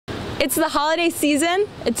It's the holiday season,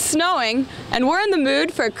 it's snowing, and we're in the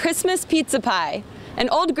mood for a Christmas pizza pie. In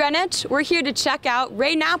Old Greenwich, we're here to check out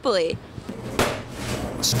Re Napoli.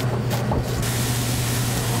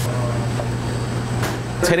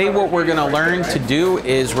 Today what we're going to learn to do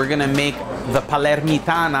is we're going to make the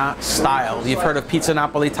Palermitana style. You've heard of pizza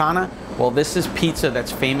napolitana? Well, this is pizza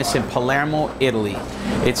that's famous in Palermo, Italy.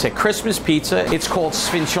 It's a Christmas pizza. It's called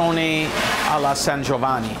Sfincione alla San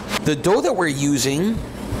Giovanni. The dough that we're using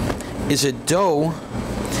is a dough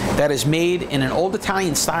that is made in an old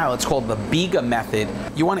Italian style. It's called the biga method.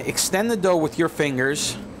 You want to extend the dough with your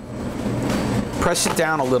fingers, press it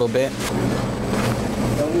down a little bit.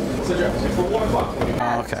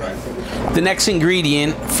 Okay. The next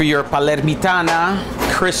ingredient for your Palermitana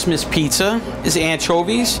Christmas pizza is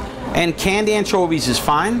anchovies, and canned anchovies is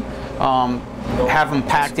fine. Have them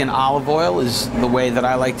packed in olive oil is the way that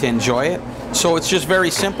I like to enjoy it. So it's just very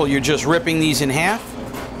simple. You're just ripping these in half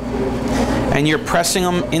and you're pressing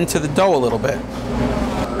them into the dough a little bit.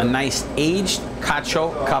 A nice aged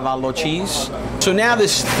cacio cavallo cheese. So now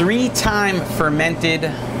this 3-time fermented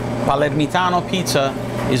Palermitano pizza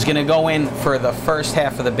is going to go in for the first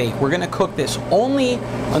half of the bake. We're going to cook this only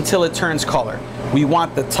until it turns color. We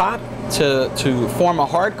want the top to form a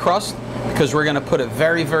hard crust because we're going to put a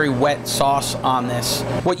very, very wet sauce on this.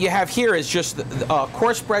 What you have here is just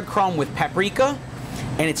coarse breadcrumb with paprika,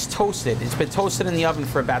 and it's toasted. It's been toasted in the oven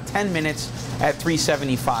for about 10 minutes at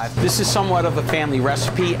 375. This is somewhat of a family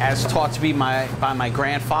recipe as taught to me by my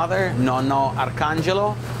grandfather, Nonno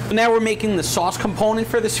Arcangelo. Now we're making the sauce component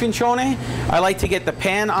for the Sfincione. I like to get the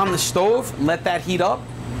pan on the stove, let that heat up,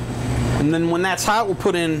 and then when that's hot, we'll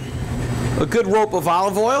put in a good rope of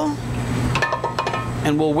olive oil,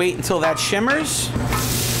 and we'll wait until that shimmers.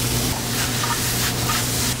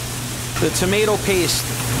 The tomato paste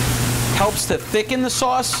helps to thicken the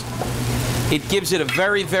sauce. It gives it a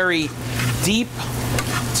very, very deep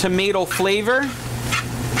tomato flavor,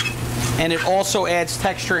 and it also adds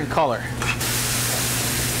texture and color.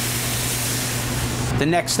 The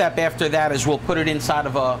next step after that is we'll put it inside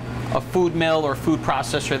of a food mill or food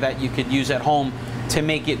processor that you could use at home to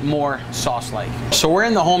make it more sauce-like. So we're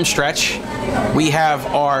in the home stretch. We have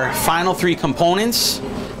our final 3 components.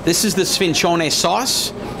 This is the Sfincione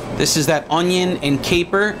sauce. This is that onion and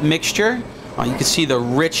caper mixture. You can see the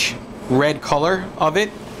rich red color of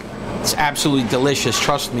it. It's absolutely delicious,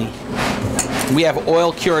 trust me. We have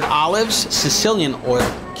oil-cured olives, Sicilian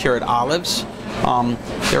oil-cured olives.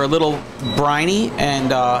 They're a little briny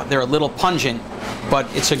and they're a little pungent,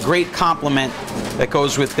 but it's a great complement that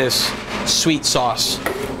goes with this sweet sauce.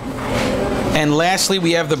 And lastly,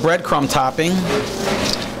 we have the breadcrumb topping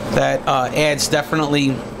that adds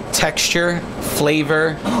definitely texture,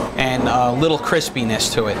 flavor, and a little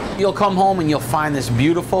crispiness to it. You'll come home and you'll find this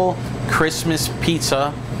beautiful Christmas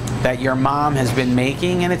pizza that your mom has been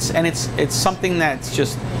making, and it's something that's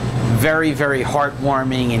just very, very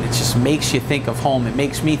heartwarming, and it just makes you think of home. It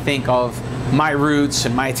makes me think of my roots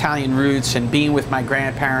and my Italian roots and being with my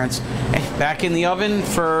grandparents. Back in the oven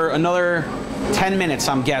for another 10 minutes,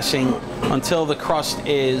 I'm guessing, until the crust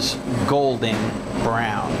is golden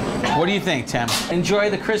brown. What do you think, Tim? Enjoy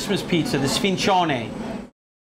the Christmas pizza, the Sfincione.